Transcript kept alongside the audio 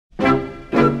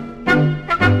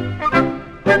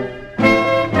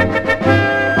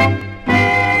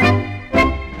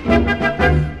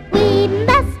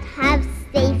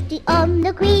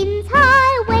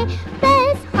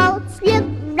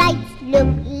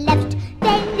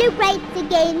right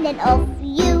again, then off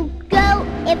you go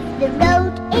if the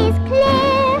road is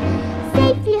clear.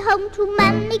 Safely home to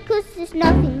Mummy, 'cause there's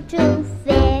nothing to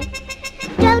fear.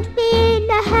 Don't be in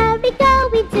a hurry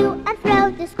going to and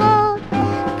fro the school.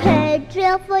 Curd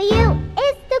drill for you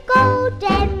is the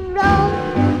golden rule.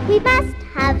 We must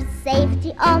have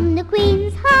safety on the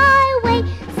Queen's Highway,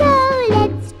 so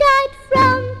let's start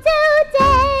from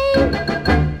today.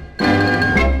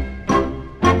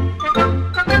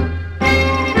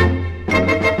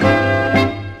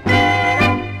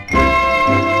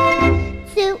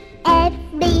 To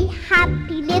every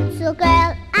happy little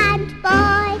girl and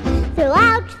boy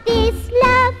throughout this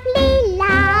lovely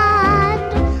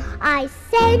land, I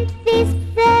send this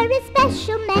very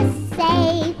special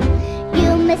message. You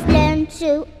must learn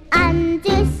to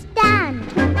understand.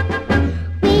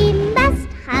 We must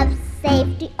have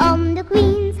safety on the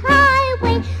Queen's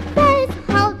Highway. First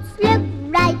halts, look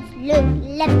right, look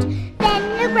left, then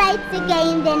look right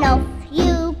again, then off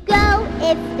you go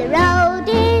if the road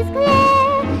is clear.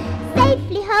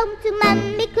 Safely home to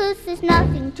Mummy, 'cause there's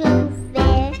nothing to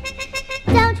fear.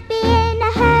 Don't be in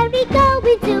a hurry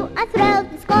going to and throw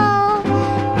the school.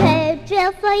 Her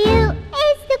drill for you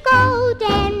is the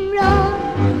golden rule.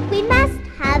 We must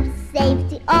have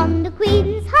safety on the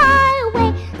Queen's Highway,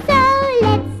 so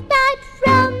let's start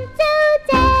from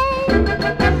today.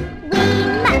 We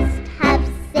must have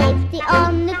safety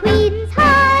on the Queen's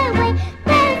Highway.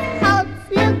 First halts,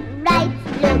 look right,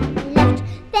 look left,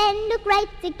 then look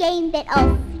right again, then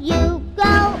off you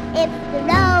go if the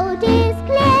road is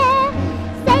clear.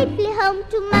 Safely home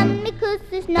to Mummy, 'cause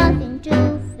there's nothing to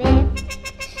fear.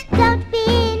 Don't be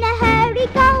in a hurry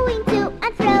going to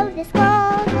and throw the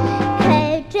school.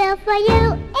 Curd drill for you